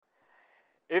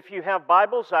If you have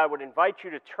Bibles, I would invite you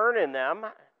to turn in them.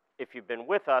 If you've been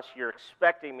with us, you're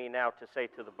expecting me now to say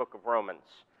to the book of Romans.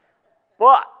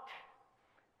 But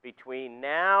between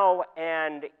now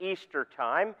and Easter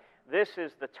time, this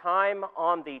is the time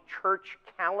on the church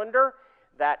calendar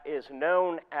that is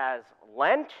known as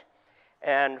Lent.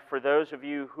 And for those of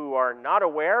you who are not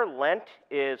aware, Lent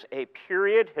is a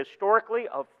period historically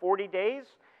of 40 days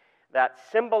that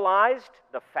symbolized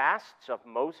the fasts of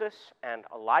Moses and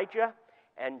Elijah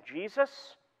and Jesus.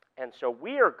 And so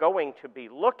we are going to be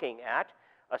looking at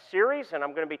a series, and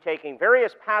I'm going to be taking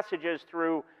various passages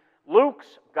through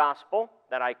Luke's gospel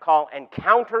that I call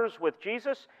Encounters with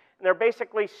Jesus, and they're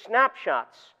basically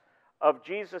snapshots of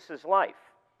Jesus' life.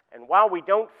 And while we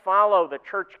don't follow the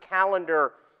church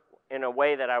calendar in a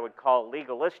way that I would call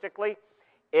legalistically,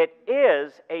 it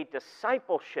is a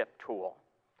discipleship tool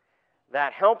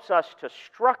that helps us to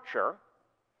structure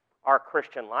our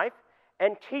Christian life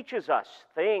and teaches us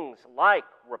things like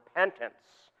repentance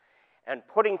and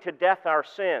putting to death our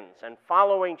sins and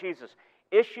following Jesus,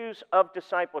 issues of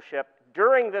discipleship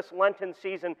during this Lenten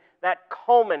season that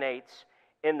culminates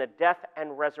in the death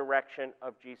and resurrection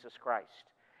of Jesus Christ.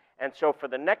 And so for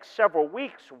the next several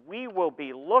weeks, we will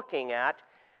be looking at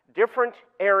different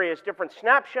areas, different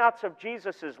snapshots of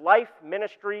Jesus' life,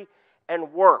 ministry,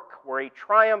 and work, where he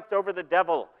triumphed over the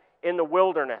devil in the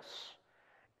wilderness.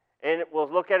 And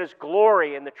we'll look at his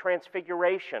glory in the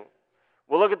transfiguration.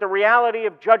 We'll look at the reality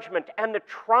of judgment and the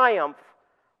triumph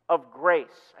of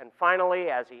grace. And finally,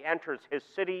 as he enters his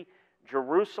city,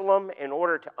 Jerusalem, in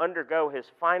order to undergo his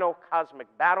final cosmic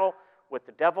battle with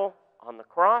the devil on the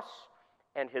cross,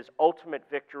 and his ultimate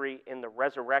victory in the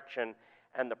resurrection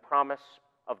and the promise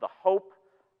of the hope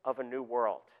of a new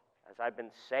world. As I've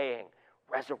been saying,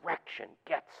 resurrection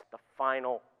gets the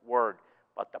final word.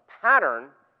 But the pattern,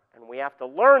 and we have to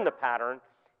learn the pattern,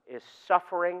 is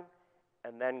suffering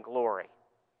and then glory.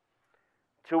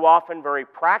 Too often, very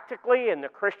practically in the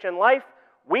Christian life,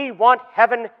 we want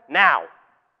heaven now.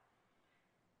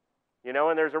 You know,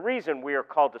 and there's a reason we are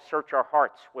called to search our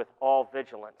hearts with all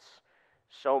vigilance.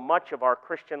 So much of our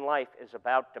Christian life is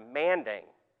about demanding.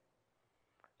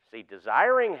 See,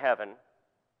 desiring heaven,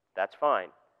 that's fine.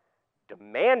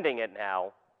 Demanding it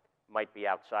now might be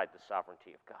outside the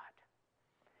sovereignty of God.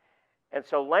 And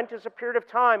so Lent is a period of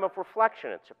time of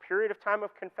reflection. It's a period of time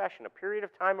of confession, a period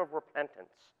of time of repentance,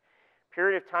 a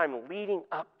period of time leading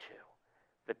up to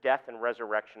the death and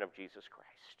resurrection of Jesus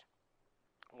Christ.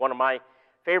 One of my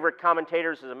favorite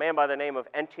commentators is a man by the name of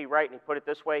N.T. Wright, and he put it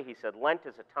this way. He said, Lent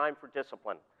is a time for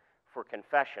discipline, for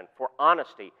confession, for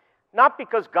honesty, not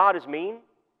because God is mean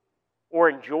or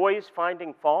enjoys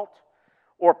finding fault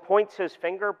or points his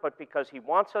finger, but because he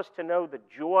wants us to know the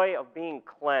joy of being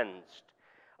cleansed,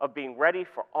 of being ready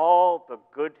for all the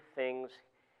good things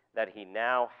that he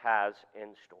now has in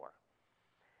store.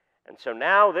 And so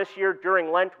now, this year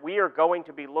during Lent, we are going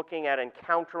to be looking at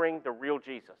encountering the real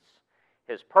Jesus,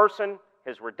 his person,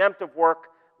 his redemptive work,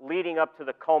 leading up to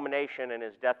the culmination in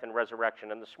his death and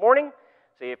resurrection. And this morning,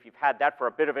 see, if you've had that for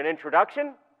a bit of an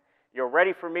introduction, you're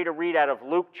ready for me to read out of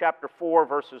Luke chapter 4,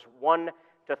 verses 1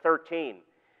 to 13.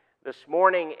 This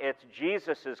morning, it's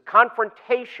Jesus'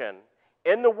 confrontation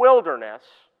in the wilderness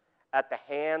at the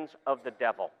hands of the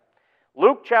devil.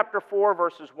 Luke chapter 4,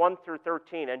 verses 1 through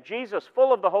 13. And Jesus,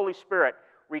 full of the Holy Spirit,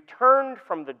 returned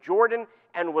from the Jordan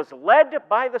and was led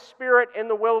by the Spirit in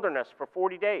the wilderness for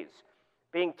 40 days,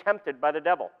 being tempted by the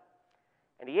devil.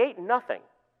 And he ate nothing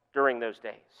during those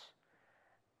days.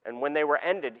 And when they were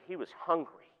ended, he was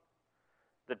hungry.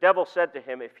 The devil said to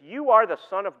him, If you are the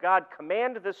Son of God,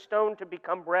 command this stone to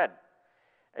become bread.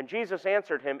 And Jesus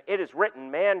answered him, It is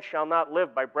written, Man shall not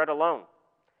live by bread alone.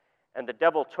 And the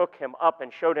devil took him up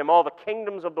and showed him all the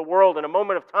kingdoms of the world in a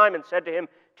moment of time and said to him,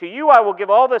 To you I will give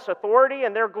all this authority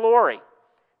and their glory,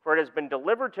 for it has been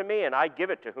delivered to me, and I give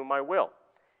it to whom I will.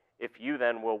 If you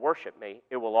then will worship me,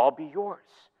 it will all be yours.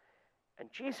 And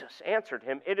Jesus answered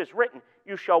him, It is written,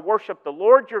 You shall worship the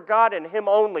Lord your God, and him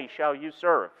only shall you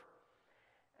serve.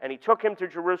 And he took him to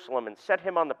Jerusalem and set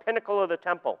him on the pinnacle of the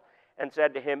temple and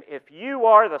said to him, If you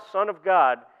are the Son of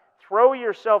God, throw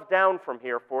yourself down from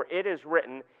here, for it is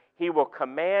written, He will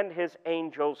command His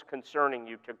angels concerning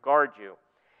you to guard you.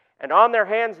 And on their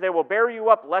hands they will bear you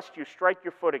up, lest you strike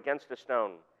your foot against a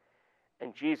stone.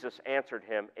 And Jesus answered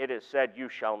him, It is said, You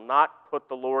shall not put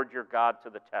the Lord your God to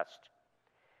the test.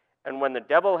 And when the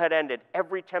devil had ended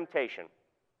every temptation,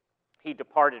 he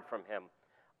departed from him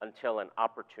until an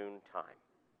opportune time.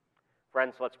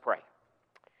 Friends, let's pray.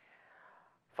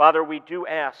 Father, we do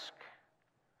ask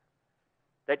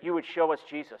that you would show us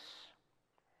Jesus,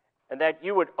 and that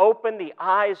you would open the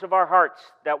eyes of our hearts,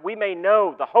 that we may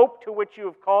know the hope to which you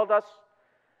have called us,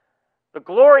 the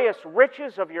glorious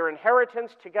riches of your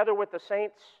inheritance together with the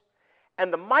saints,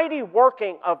 and the mighty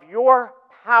working of your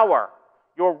power,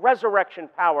 your resurrection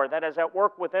power that is at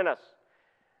work within us.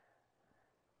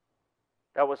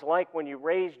 That was like when you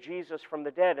raised Jesus from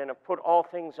the dead and have put all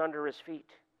things under his feet.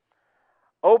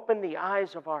 Open the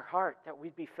eyes of our heart that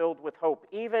we'd be filled with hope,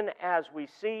 even as we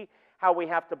see how we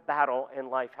have to battle in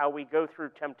life, how we go through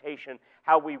temptation,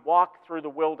 how we walk through the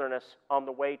wilderness on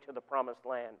the way to the promised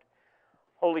land.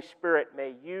 Holy Spirit,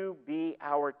 may you be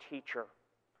our teacher.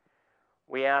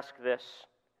 We ask this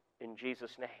in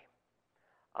Jesus' name.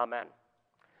 Amen.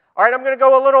 All right, I'm going to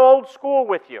go a little old school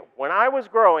with you. When I was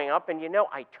growing up, and you know,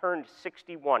 I turned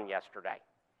 61 yesterday.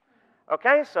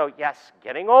 Okay, so yes,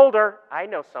 getting older. I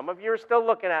know some of you are still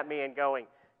looking at me and going,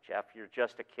 Jeff, you're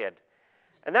just a kid.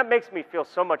 And that makes me feel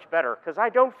so much better because I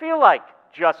don't feel like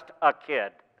just a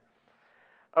kid.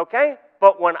 Okay?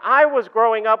 But when I was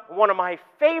growing up, one of my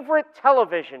favorite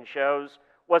television shows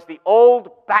was the old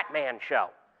Batman show.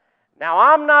 Now,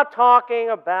 I'm not talking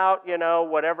about, you know,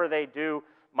 whatever they do,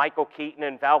 Michael Keaton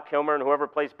and Val Kilmer and whoever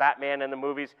plays Batman in the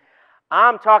movies.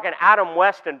 I'm talking Adam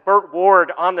West and Burt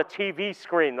Ward on the TV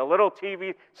screen, the little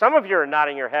TV. Some of you are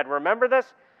nodding your head. Remember this?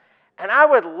 And I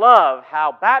would love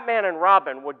how Batman and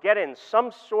Robin would get in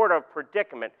some sort of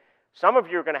predicament. Some of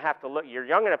you are going to have to look. You're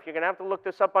young enough, you're going to have to look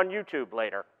this up on YouTube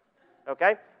later.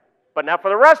 Okay? But now for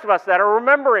the rest of us that are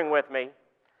remembering with me,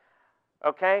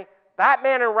 okay,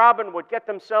 Batman and Robin would get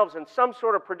themselves in some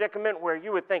sort of predicament where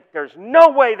you would think there's no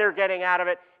way they're getting out of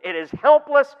it. It is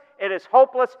helpless. It is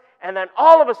hopeless. And then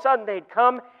all of a sudden they'd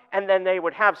come and then they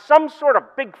would have some sort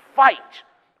of big fight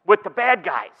with the bad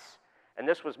guys. And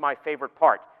this was my favorite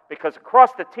part because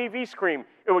across the TV screen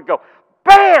it would go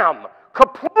bam,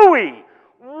 kaplooey,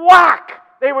 whack.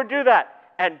 They would do that.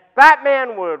 And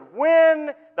Batman would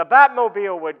win. The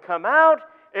Batmobile would come out.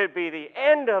 It'd be the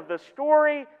end of the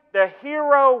story. The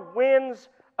hero wins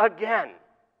again.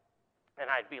 And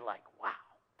I'd be like, wow,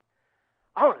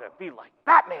 I want to be like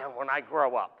Batman when I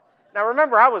grow up. Now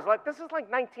remember, this is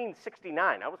like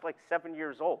 1969. I was like 7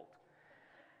 years old.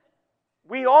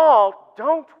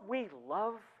 Don't we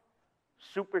love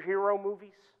superhero movies?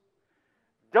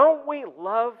 Don't we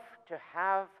love to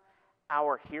have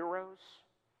our heroes?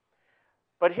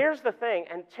 But here's the thing,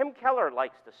 and Tim Keller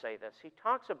likes to say this. He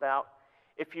talks about,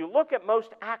 if you look at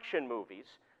most action movies,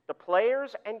 the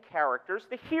players and characters,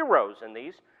 the heroes in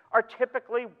these, are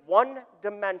typically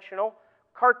one-dimensional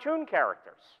cartoon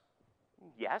characters.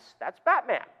 Yes, that's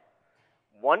Batman.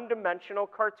 One-dimensional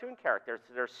cartoon characters.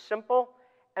 They're simple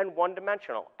and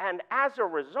one-dimensional. And as a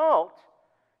result,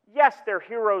 yes, they're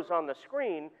heroes on the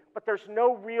screen, but there's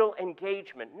no real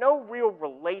engagement, no real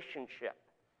relationship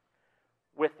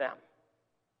with them.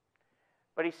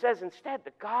 But he says instead,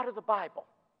 the God of the Bible,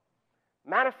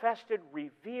 manifested,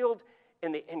 revealed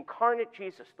in the incarnate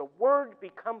Jesus, the Word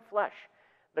become flesh.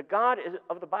 The God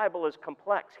of the Bible is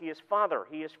complex. He is Father,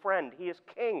 He is friend, He is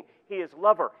King, He is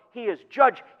lover, He is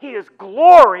judge, He is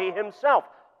glory Himself,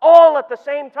 all at the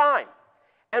same time.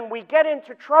 And we get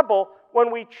into trouble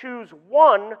when we choose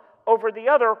one over the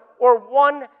other or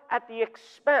one at the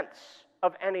expense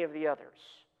of any of the others.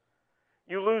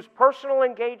 You lose personal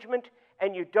engagement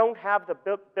and you don't have the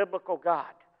biblical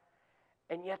God.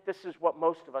 And yet this is what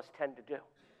most of us tend to do.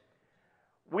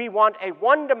 We want a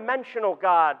one-dimensional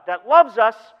God that loves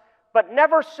us but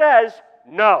never says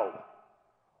no.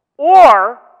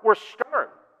 Or we're stern,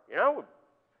 you know.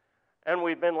 And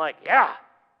we've been like, yeah,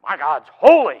 my God's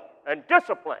holy and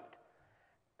disciplined.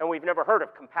 And we've never heard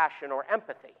of compassion or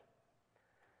empathy.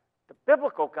 The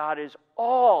biblical God is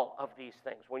all of these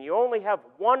things. When you only have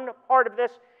one part of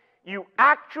this, you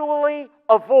actually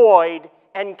avoid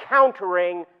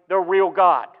encountering the real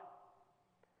God.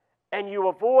 And you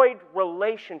avoid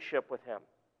relationship with Him.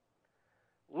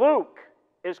 Luke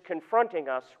is confronting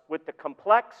us with the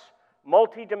complex,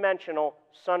 multidimensional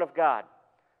Son of God,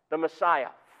 the Messiah,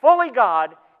 fully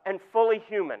God and fully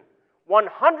human,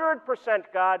 100%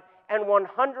 God and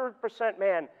 100%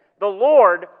 man, the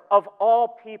Lord of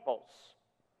all peoples.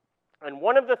 And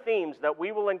one of the themes that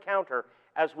we will encounter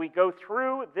as we go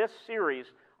through this series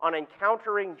on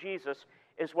encountering Jesus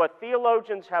is what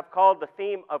theologians have called the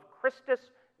theme of Christus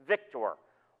Victor,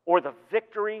 or the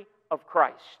victory of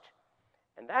Christ.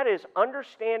 And that is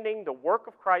understanding the work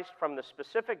of Christ from the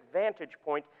specific vantage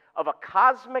point of a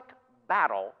cosmic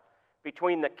battle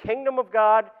between the kingdom of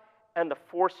God and the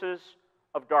forces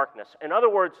of darkness. In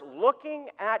other words, looking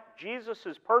at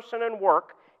Jesus' person and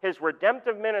work, His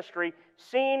redemptive ministry,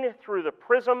 seen through the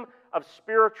prism of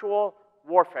spiritual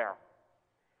warfare.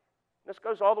 This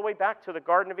goes all the way back to the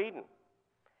Garden of Eden.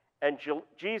 And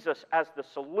Jesus as the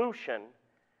solution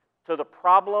to the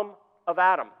problem of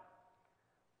Adam.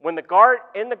 In the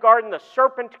garden, the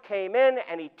serpent came in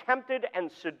and he tempted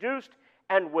and seduced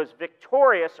and was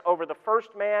victorious over the first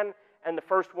man and the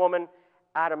first woman,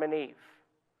 Adam and Eve.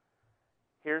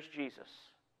 Here's Jesus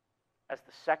as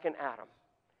the second Adam,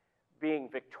 being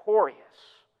victorious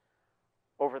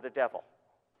over the devil.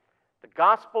 The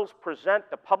Gospels present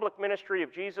the public ministry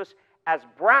of Jesus as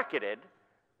bracketed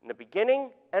in the beginning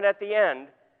and at the end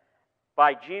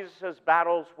by Jesus'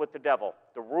 battles with the devil,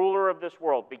 the ruler of this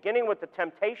world, beginning with the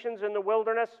temptations in the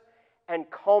wilderness and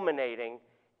culminating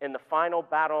in the final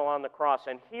battle on the cross.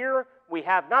 And here we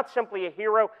have not simply a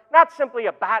hero, not simply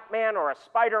a Batman or a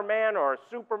Spider-Man or a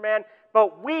Superman,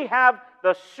 but we have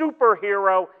the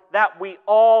superhero that we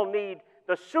all need,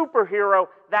 the superhero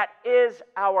that is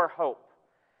our hope.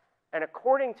 And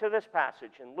according to this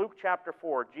passage in Luke chapter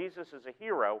 4, Jesus is a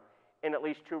hero in at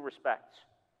least two respects.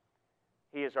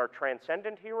 He is our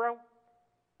transcendent hero,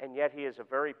 and yet he is a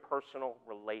very personal,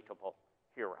 relatable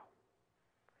hero.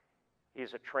 He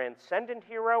is a transcendent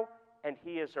hero, and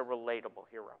he is a relatable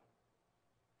hero.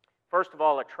 First of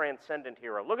all, a transcendent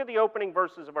hero. Look at the opening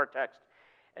verses of our text,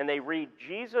 and they read,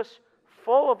 Jesus,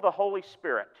 full of the Holy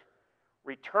Spirit,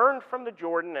 returned from the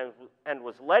Jordan and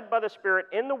was led by the Spirit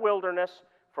in the wilderness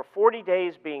for 40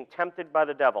 days, being tempted by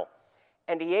the devil.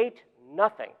 And he ate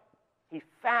nothing. He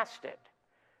fasted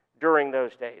during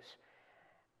those days.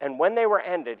 And when they were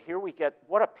ended, here we get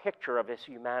what a picture of his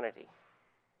humanity.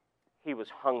 He was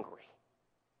hungry.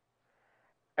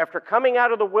 After coming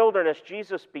out of the wilderness,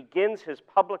 Jesus begins his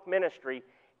public ministry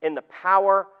in the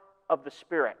power of the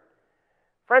Spirit.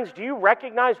 Friends, do you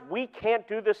recognize we can't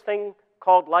do this thing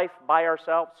called life by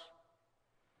ourselves?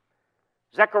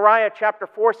 Zechariah chapter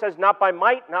 4 says, not by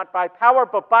might, not by power,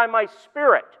 but by my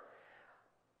Spirit.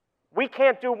 We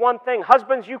can't do one thing.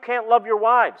 Husbands, you can't love your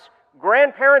wives.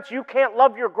 Grandparents, you can't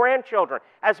love your grandchildren.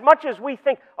 As much as we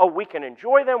think, oh, we can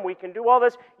enjoy them, we can do all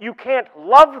this, you can't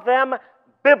love them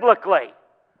biblically.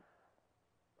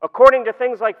 According to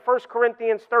things like 1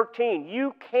 Corinthians 13,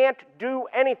 you can't do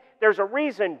anything. There's a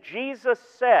reason Jesus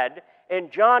said in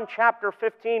John chapter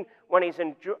 15, when he's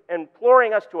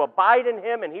imploring us to abide in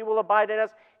him and he will abide in us,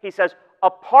 he says,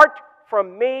 apart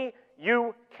from me,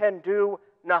 you can do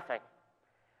nothing.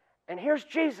 And here's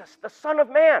Jesus, the Son of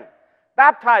Man,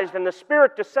 baptized, and the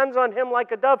Spirit descends on him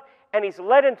like a dove, and he's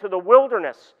led into the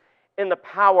wilderness in the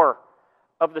power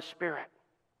of the Spirit.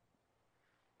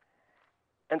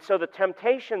 And so the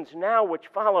temptations now which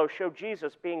follow show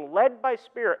Jesus being led by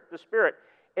the Spirit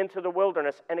into the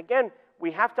wilderness. And again,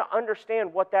 we have to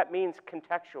understand what that means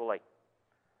contextually.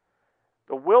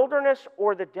 The wilderness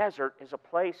or the desert is a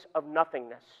place of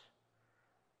nothingness,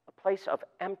 a place of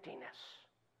emptiness.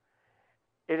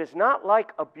 It is not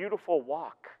like a beautiful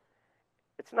walk.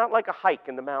 It's not like a hike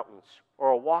in the mountains or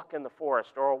a walk in the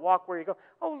forest or a walk where you go,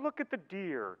 oh, look at the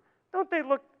deer. Don't they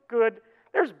look good?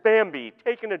 There's Bambi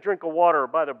taking a drink of water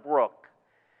by the brook.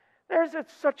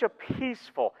 It's such a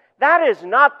peaceful. That is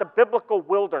not the biblical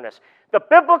wilderness. The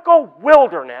biblical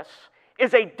wilderness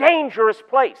is a dangerous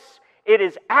place. It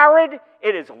is arid,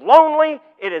 it is lonely,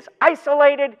 it is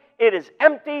isolated, it is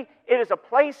empty, it is a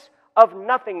place of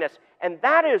nothingness. And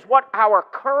that is what our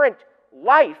current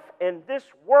life in this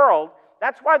world,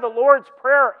 that's why the Lord's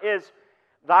Prayer is,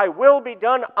 thy will be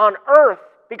done on earth,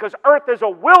 because earth is a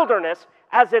wilderness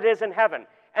as it is in heaven.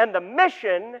 And the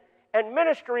mission and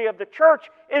ministry of the church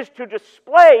is to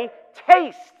display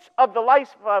tastes of the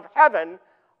life of heaven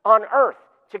on earth,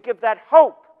 to give that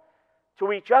hope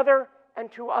to each other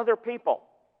and to other people.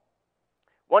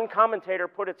 One commentator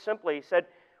put it simply, he said,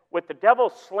 with the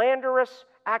devil's slanderous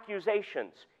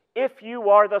accusations, if you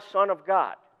are the Son of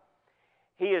God,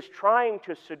 he is trying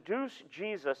to seduce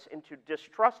Jesus into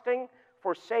distrusting,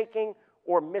 forsaking,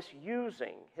 or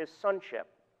misusing his sonship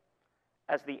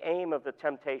as the aim of the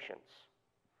temptations.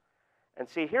 And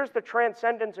see, here's the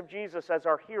transcendence of Jesus as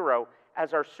our hero,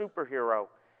 as our superhero,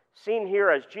 seen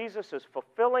here as Jesus is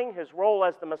fulfilling his role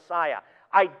as the Messiah,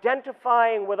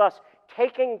 identifying with us,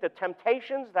 taking the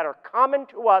temptations that are common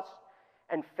to us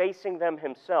and facing them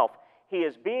himself. He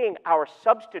is being our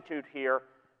substitute here,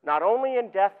 not only in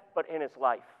death, but in his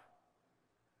life.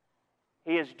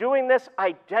 He is doing this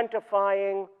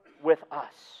identifying with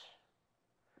us.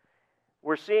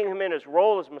 We're seeing him in his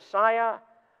role as Messiah,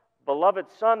 beloved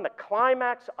Son, the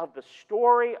climax of the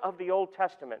story of the Old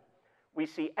Testament. We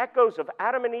see echoes of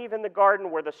Adam and Eve in the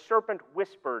garden where the serpent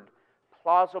whispered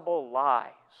plausible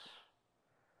lies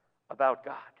about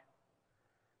God,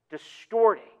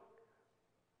 distorting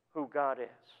who God is.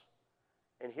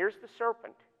 And here's the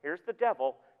serpent, here's the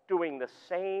devil, doing the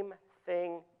same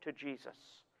thing to Jesus.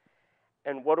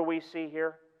 And what do we see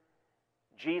here?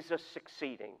 Jesus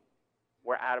succeeding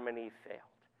where Adam and Eve failed.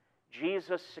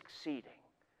 Jesus succeeding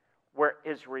where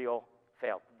Israel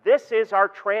failed. This is our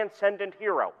transcendent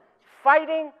hero,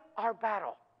 fighting our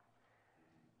battle.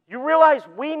 You realize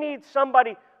we need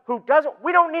somebody who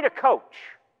we don't need a coach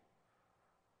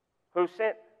who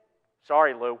said,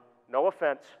 sorry, Lou, no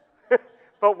offense,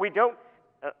 but we don't,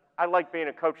 I like being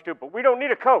a coach too, but we don't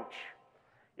need a coach.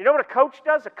 You know what a coach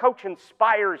does? A coach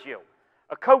inspires you.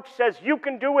 A coach says, you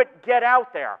can do it, get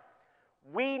out there.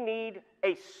 We need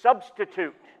a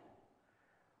substitute.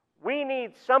 We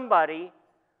need somebody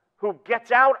who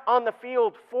gets out on the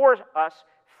field for us,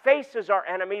 faces our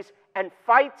enemies, and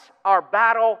fights our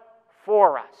battle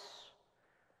for us.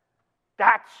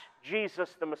 That's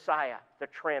Jesus the Messiah, the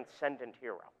transcendent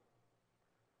hero.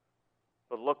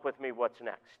 But look with me what's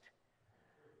next.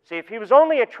 See, if he was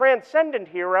only a transcendent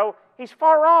hero, he's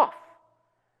far off.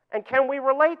 And can we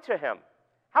relate to him?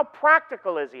 How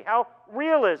practical is he? How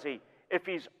real is he if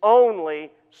he's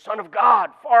only Son of God,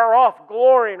 far off,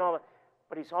 glory and all that?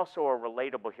 But he's also a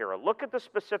relatable hero. Look at the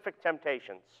specific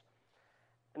temptations.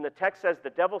 And the text says the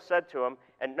devil said to him,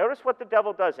 and notice what the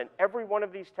devil does in every one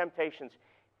of these temptations.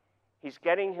 He's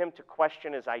getting him to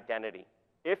question his identity.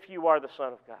 If you are the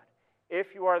Son of God.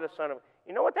 If you are the Son of God.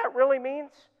 You know what that really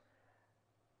means?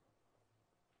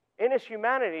 In his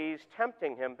humanity, he's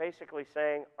tempting him, basically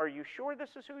saying, are you sure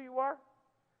this is who you are?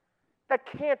 That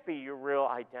can't be your real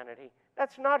identity.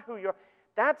 That's not who you are.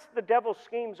 That's the devil's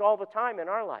schemes all the time in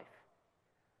our life.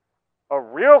 A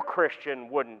real Christian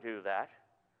wouldn't do that.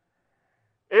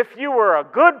 If you were a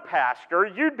good pastor,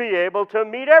 you'd be able to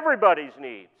meet everybody's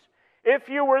needs. If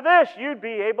you were this, you'd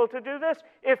be able to do this.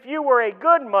 If you were a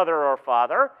good mother or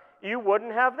father, you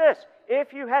wouldn't have this.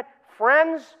 If you had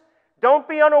friends, don't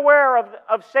be unaware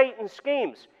of Satan's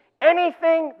schemes.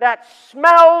 Anything that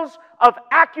smells of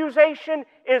accusation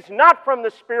is not from the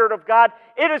Spirit of God.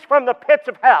 It is from the pits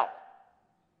of hell.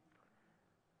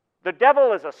 The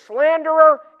devil is a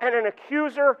slanderer and an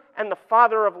accuser and the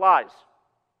father of lies.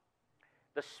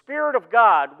 The Spirit of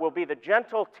God will be the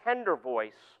gentle, tender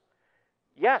voice,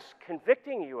 yes,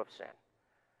 convicting you of sin,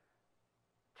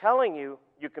 telling you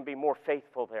you can be more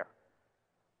faithful there.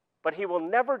 But he will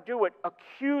never do it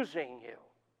accusing you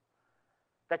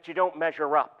that you don't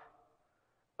measure up,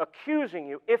 accusing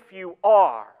you if you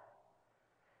are.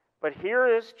 But here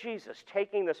is Jesus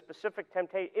taking the specific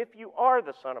temptation. If you are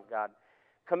the Son of God,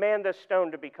 command this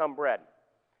stone to become bread.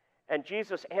 And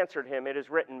Jesus answered him, it is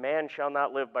written, man shall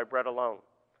not live by bread alone.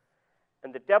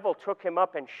 And the devil took him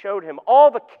up and showed him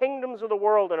all the kingdoms of the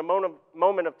world in a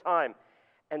moment of time,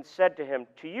 and said to him,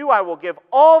 to you I will give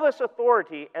all this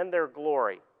authority and their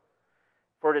glory,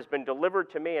 for it has been delivered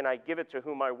to me, and I give it to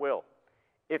whom I will.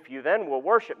 If you then will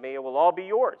worship me, it will all be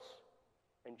yours.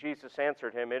 And Jesus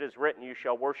answered him, it is written, you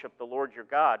shall worship the Lord your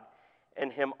God,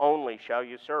 and him only shall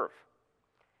you serve.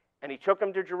 And he took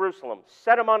him to Jerusalem,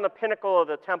 set him on the pinnacle of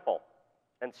the temple,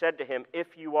 and said to him, if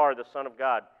you are the Son of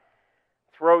God,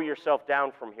 throw yourself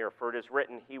down from here, for it is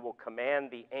written, he will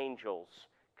command the angels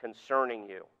concerning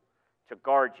you to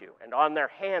guard you, and on their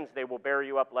hands they will bear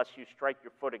you up, lest you strike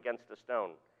your foot against a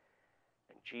stone.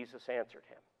 And Jesus answered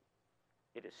him,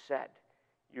 it is said,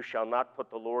 you shall not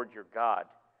put the Lord your God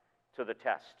to the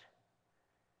test.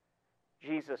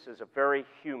 Jesus is a very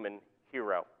human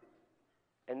hero,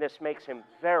 and this makes him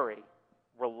very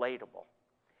relatable.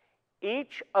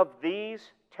 Each of these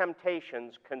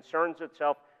temptations concerns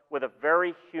itself with a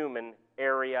very human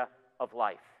area of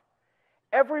life.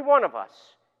 Every one of us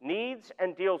needs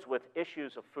and deals with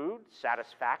issues of food,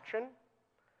 satisfaction,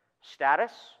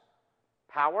 status,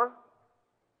 power,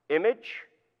 image,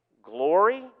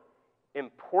 glory,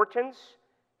 importance,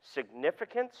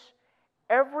 significance,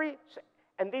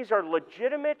 and these are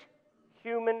legitimate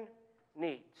human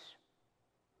needs.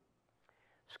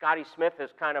 Scotty Smith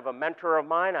is kind of a mentor of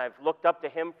mine. I've looked up to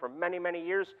him for many, many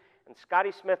years. And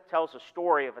Scotty Smith tells a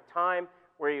story of a time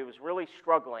where he was really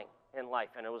struggling in life.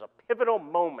 And it was a pivotal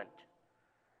moment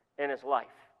in his life.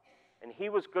 And he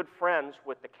was good friends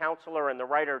with the counselor and the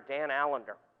writer Dan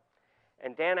Allender.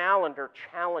 And Dan Allender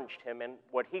challenged him in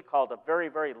what he called a very,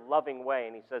 very loving way.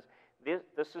 And he says,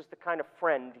 this is the kind of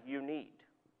friend you need.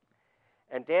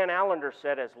 And Dan Allender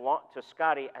said to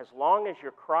Scotty, as long as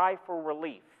your cry for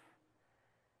relief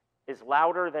is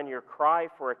louder than your cry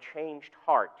for a changed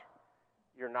heart,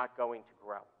 you're not going to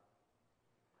grow.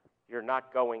 You're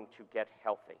not going to get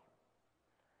healthy.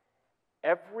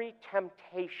 Every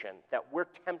temptation that we're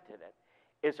tempted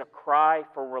in is a cry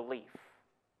for relief.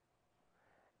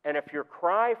 And if your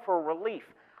cry for relief,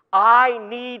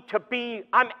 I'm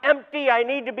empty, I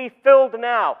need to be filled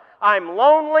now. I'm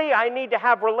lonely, I need to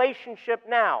have relationship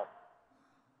now.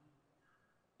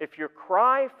 if your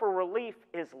cry for relief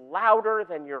is louder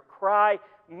than your cry,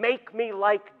 make me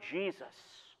like Jesus.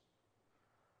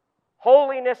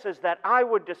 Holiness is that I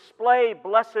would display,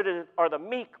 blessed are the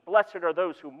meek, blessed are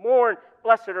those who mourn,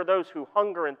 blessed are those who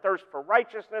hunger and thirst for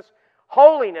righteousness.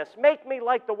 Holiness, make me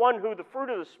like the one who the fruit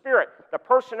of the Spirit, the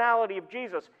personality of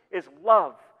Jesus, is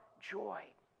love, joy,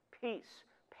 peace,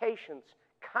 patience,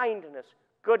 kindness,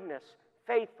 goodness,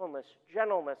 faithfulness,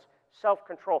 gentleness,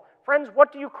 self-control. Friends,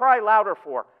 what do you cry louder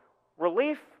for?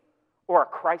 Relief or a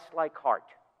Christ-like heart?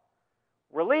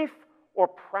 Relief or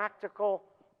practical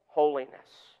holiness?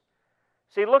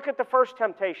 See, look at the first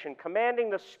temptation, commanding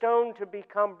the stone to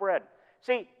become bread.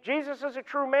 See, Jesus is a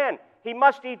true man. He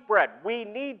must eat bread. We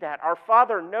need that. Our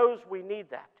Father knows we need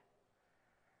that.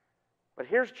 But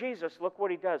here's Jesus. Look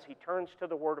what he does. He turns to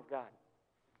the Word of God.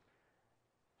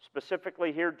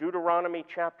 Specifically here, Deuteronomy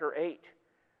chapter 8,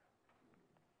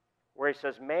 where he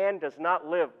says, man does not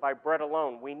live by bread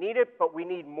alone. We need it, but we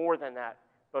need more than that.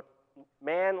 But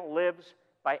man lives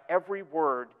by every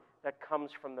word that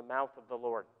comes from the mouth of the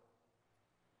Lord.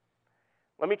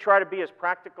 Let me try to be as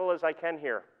practical as I can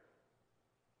here.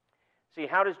 See,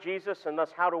 how does Jesus, and thus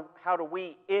how do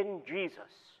we in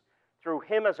Jesus, through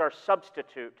him as our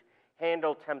substitute,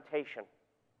 handle temptation?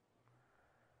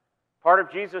 Part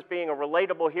of Jesus being a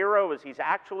relatable hero is he's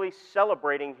actually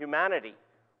celebrating humanity,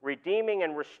 redeeming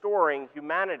and restoring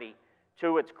humanity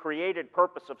to its created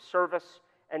purpose of service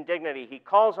and dignity. He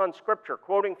calls on Scripture,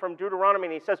 quoting from Deuteronomy,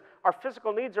 and he says, our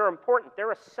physical needs are important,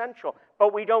 they're essential,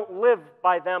 but we don't live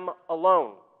by them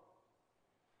alone.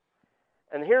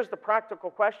 And here's the practical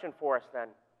question for us then.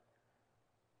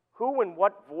 Who and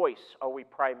what voice are we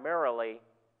primarily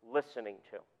listening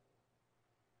to?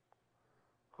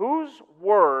 Whose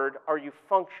word are you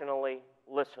functionally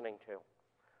listening to?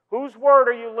 Whose word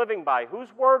are you living by? Whose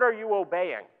word are you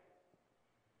obeying?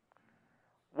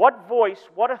 What voice,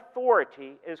 what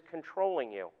authority is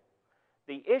controlling you?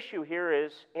 The issue here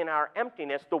is in our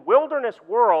emptiness. The wilderness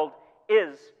world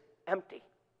is empty.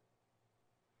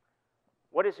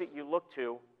 What is it you look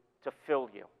to fill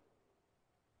you?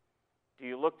 Do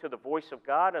you look to the voice of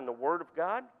God and the Word of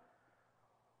God?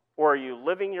 Or are you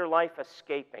living your life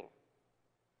escaping?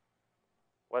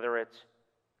 Whether it's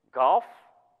golf,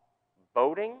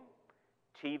 boating,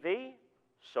 TV,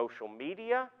 social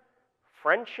media,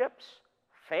 friendships,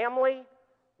 family,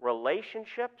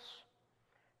 relationships.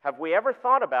 Have we ever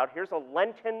thought about, here's a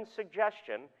Lenten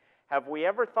suggestion, have we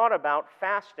ever thought about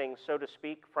fasting, so to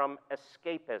speak, from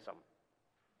escapism?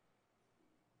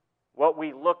 What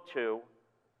we look to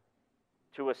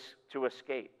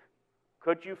escape.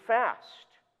 Could you fast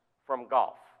from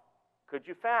golf? Could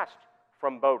you fast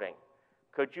from boating?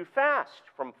 Could you fast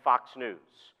from Fox News?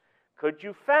 Could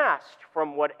you fast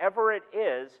from whatever it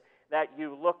is that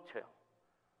you look to?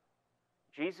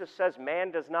 Jesus says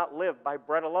man does not live by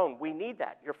bread alone. We need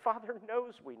that. Your Father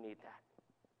knows we need that.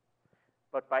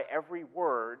 But by every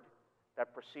word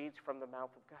that proceeds from the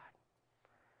mouth of God.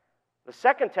 The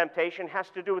second temptation has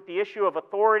to do with the issue of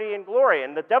authority and glory,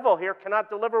 and the devil here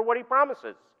cannot deliver what he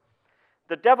promises.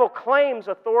 The devil claims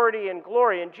authority and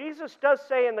glory, and Jesus does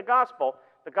say in the Gospel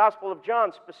of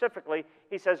John specifically,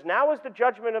 he says, now is the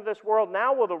judgment of this world,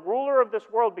 now will the ruler of this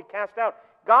world be cast out.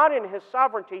 God in his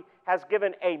sovereignty has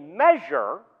given a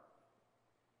measure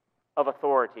of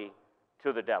authority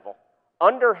to the devil.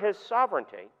 Under his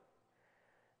sovereignty,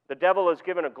 the devil is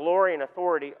given a glory and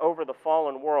authority over the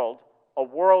fallen world, a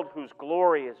world whose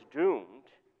glory is doomed.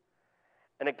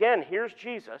 And again, here's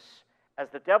Jesus, as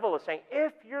the devil is saying,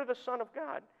 if you're the Son of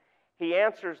God, he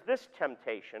answers this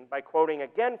temptation by quoting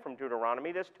again from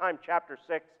Deuteronomy, this time chapter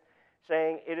 6,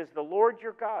 saying, it is the Lord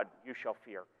your God you shall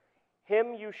fear.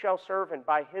 Him you shall serve, and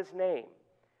by his name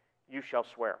you shall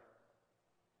swear.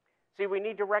 See, we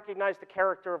need to recognize the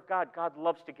character of God. God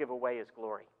loves to give away his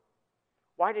glory.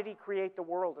 Why did he create the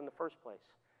world in the first place?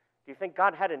 Do you think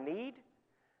God had a need?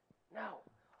 No.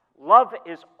 Love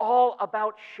is all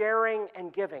about sharing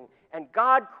and giving. And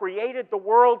God created the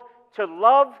world to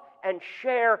love and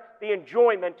share the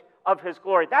enjoyment of his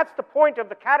glory. That's the point of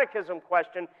the catechism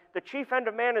question. The chief end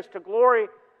of man is to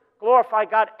glorify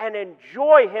God and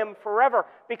enjoy him forever.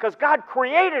 Because God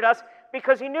created us,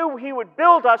 because he knew he would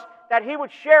build us, that he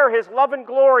would share his love and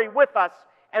glory with us,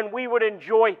 and we would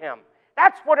enjoy him.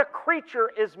 That's what a creature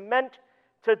is meant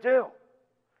to do.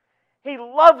 He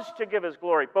loves to give his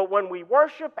glory, but when we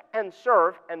worship and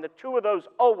serve, and the two of those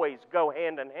always go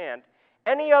hand in hand,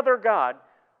 any other god,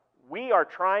 we are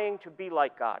trying to be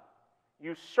like God,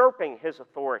 usurping his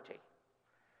authority.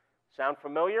 Sound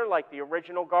familiar, like the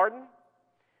original garden?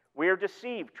 We are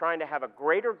deceived, trying to have a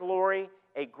greater glory,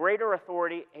 a greater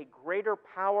authority, a greater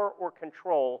power or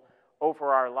control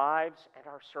over our lives and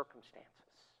our circumstances.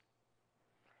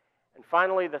 And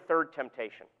finally, the third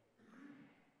temptation.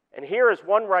 And here, as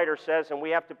one writer says, and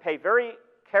we have to pay very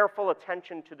careful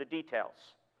attention to the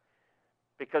details,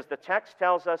 because the text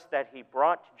tells us that he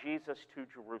brought Jesus to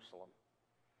Jerusalem.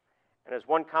 And as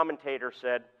one commentator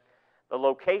said, the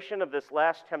location of this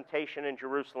last temptation in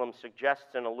Jerusalem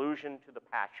suggests an allusion to the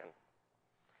Passion.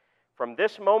 From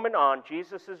this moment on,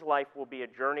 Jesus' life will be a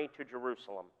journey to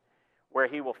Jerusalem, where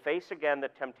he will face again the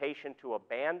temptation to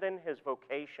abandon his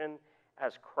vocation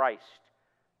as Christ,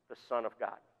 the Son of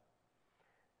God.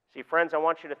 See, friends, I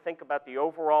want you to think about the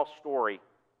overall story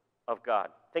of God.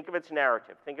 Think of its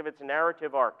narrative. Think of its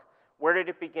narrative arc. Where did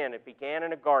it begin? It began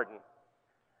in a garden.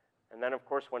 And then, of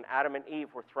course, when Adam and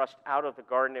Eve were thrust out of the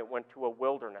garden, it went to a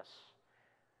wilderness.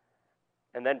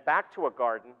 And then back to a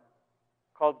garden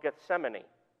called Gethsemane,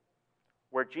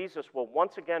 where Jesus will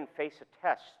once again face a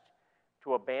test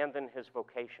to abandon his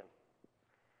vocation.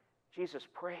 Jesus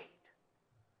prayed,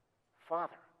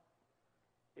 Father,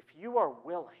 if you are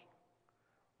willing,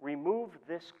 remove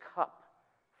this cup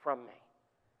from me.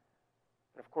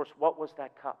 And of course, what was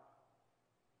that cup?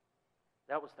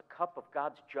 That was the cup of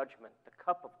God's judgment, the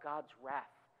cup of God's wrath,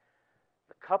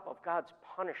 the cup of God's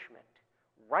punishment,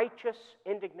 righteous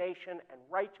indignation and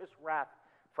righteous wrath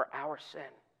for our sin.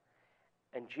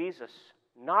 And Jesus,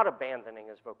 not abandoning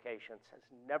his vocation, says,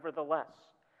 nevertheless,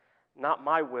 not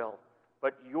my will,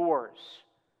 but yours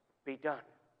be done.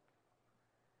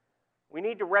 We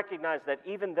need to recognize that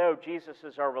even though Jesus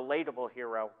is our relatable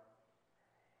hero,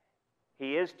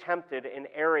 he is tempted in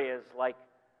areas like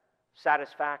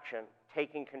satisfaction,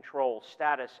 taking control,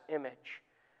 status, image,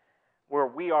 where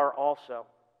we are also.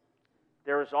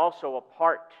 There is also a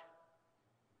part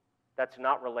that's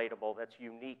not relatable, that's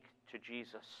unique to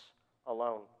Jesus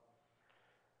alone.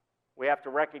 We have to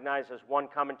recognize, as one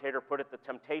commentator put it, the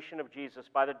temptation of Jesus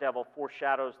by the devil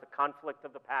foreshadows the conflict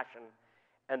of the Passion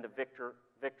and the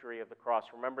victory of the cross.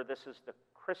 Remember, this is the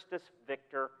Christus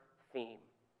Victor theme.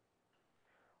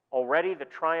 Already the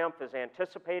triumph is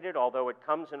anticipated, although it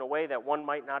comes in a way that one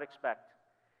might not expect.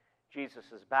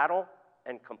 Jesus' battle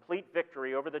and complete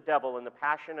victory over the devil in the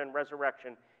Passion and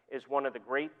resurrection is one of the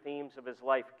great themes of his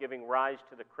life, giving rise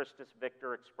to the Christus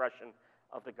Victor expression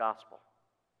of the gospel.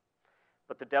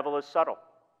 But the devil is subtle,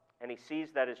 and he sees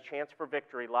that his chance for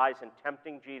victory lies in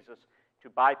tempting Jesus to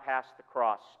bypass the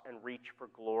cross and reach for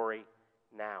glory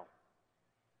now.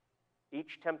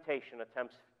 Each temptation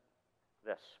attempts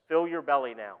this. Fill your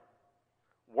belly now.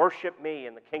 Worship me,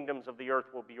 and the kingdoms of the earth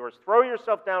will be yours. Throw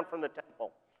yourself down from the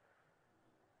temple.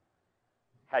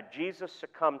 Had Jesus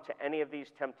succumbed to any of these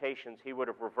temptations, he would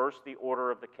have reversed the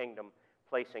order of the kingdom,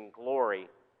 placing glory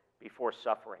before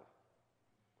suffering.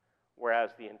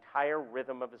 Whereas the entire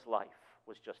rhythm of his life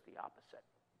was just the opposite.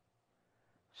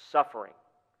 Suffering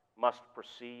must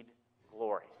precede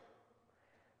glory.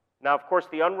 Now, of course,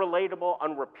 the unrelatable,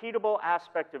 unrepeatable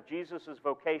aspect of Jesus'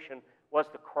 vocation was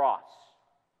the cross,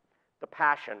 the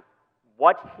Passion,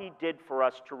 what he did for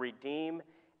us to redeem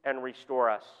and restore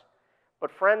us.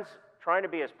 But friends, trying to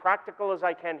be as practical as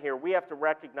I can here, we have to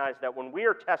recognize that when we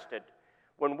are tested,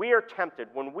 when we are tempted,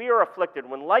 when we are afflicted,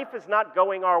 when life is not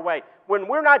going our way, when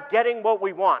we're not getting what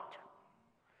we want,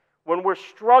 when we're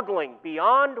struggling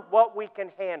beyond what we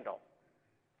can handle,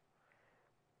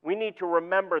 we need to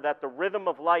remember that the rhythm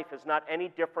of life is not any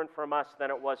different from us than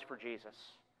it was for Jesus.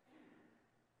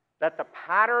 That the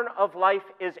pattern of life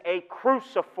is a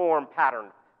cruciform pattern.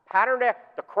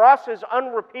 The cross is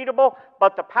unrepeatable,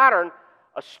 but the pattern,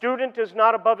 a student is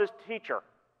not above his teacher.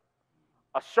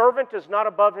 A servant is not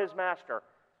above his master.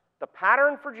 The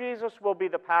pattern for Jesus will be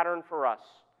the pattern for us.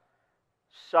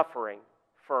 Suffering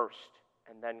first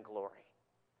and then glory.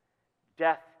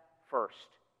 Death first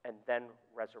and then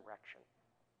resurrection.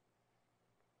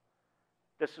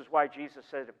 This is why Jesus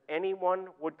said, if anyone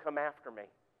would come after me.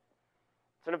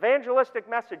 It's an evangelistic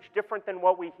message different than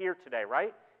what we hear today,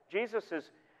 right? Jesus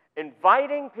is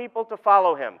inviting people to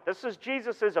follow him. This is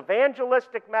Jesus'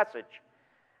 evangelistic message.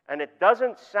 And it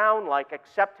doesn't sound like,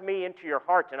 accept me into your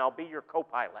heart and I'll be your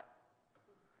co-pilot.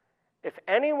 If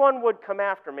anyone would come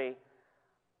after me,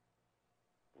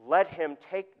 let him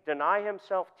deny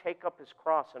himself, take up his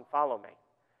cross, and follow me.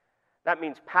 That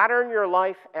means pattern your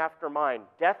life after mine,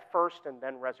 death first and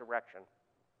then resurrection.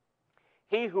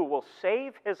 He who will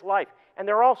save his life, and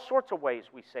there are all sorts of ways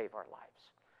we save our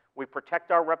lives. We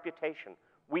protect our reputation.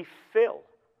 We fill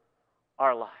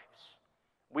our lives.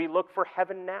 We look for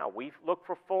heaven now. We look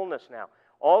for fullness now.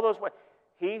 All those ways.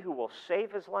 He who will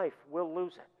save his life will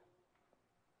lose it.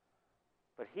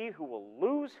 But he who will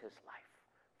lose his life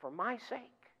for my sake,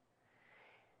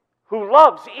 who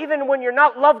loves even when you're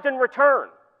not loved in return,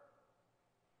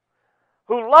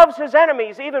 who loves his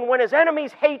enemies even when his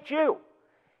enemies hate you.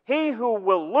 He who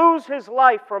will lose his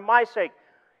life for my sake.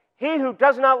 He who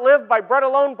does not live by bread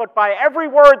alone, but by every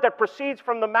word that proceeds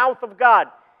from the mouth of God.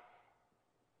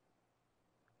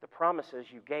 The promise is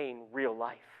you gain real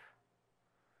life.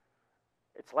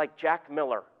 It's like Jack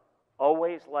Miller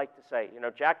always liked to say.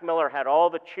 Jack Miller had all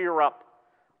the cheer up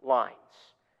lines.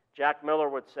 Jack Miller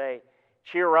would say,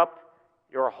 cheer up,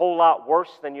 you're a whole lot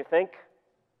worse than you think.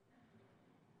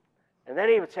 And then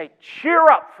he would say, cheer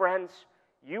up, friends,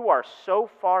 you are so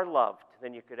far loved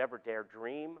than you could ever dare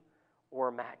dream or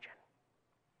imagine.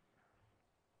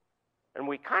 And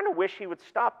we kind of wish he would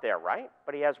stop there, right?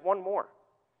 But he has one more.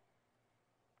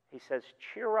 He says,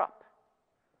 cheer up,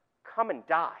 come and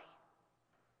die.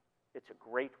 It's a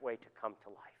great way to come to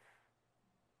life.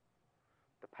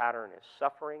 The pattern is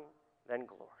suffering, then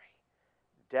glory,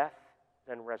 death,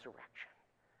 then resurrection.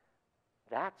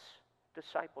 That's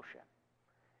discipleship.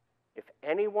 If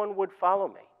anyone would follow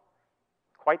me,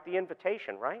 quite the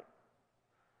invitation, right?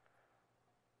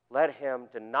 Let him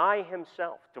deny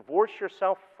himself, divorce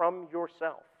yourself from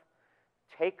yourself,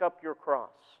 take up your cross,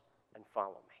 and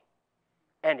follow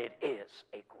me. And it is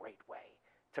a great way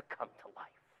to come to life.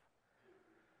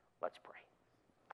 Let's pray.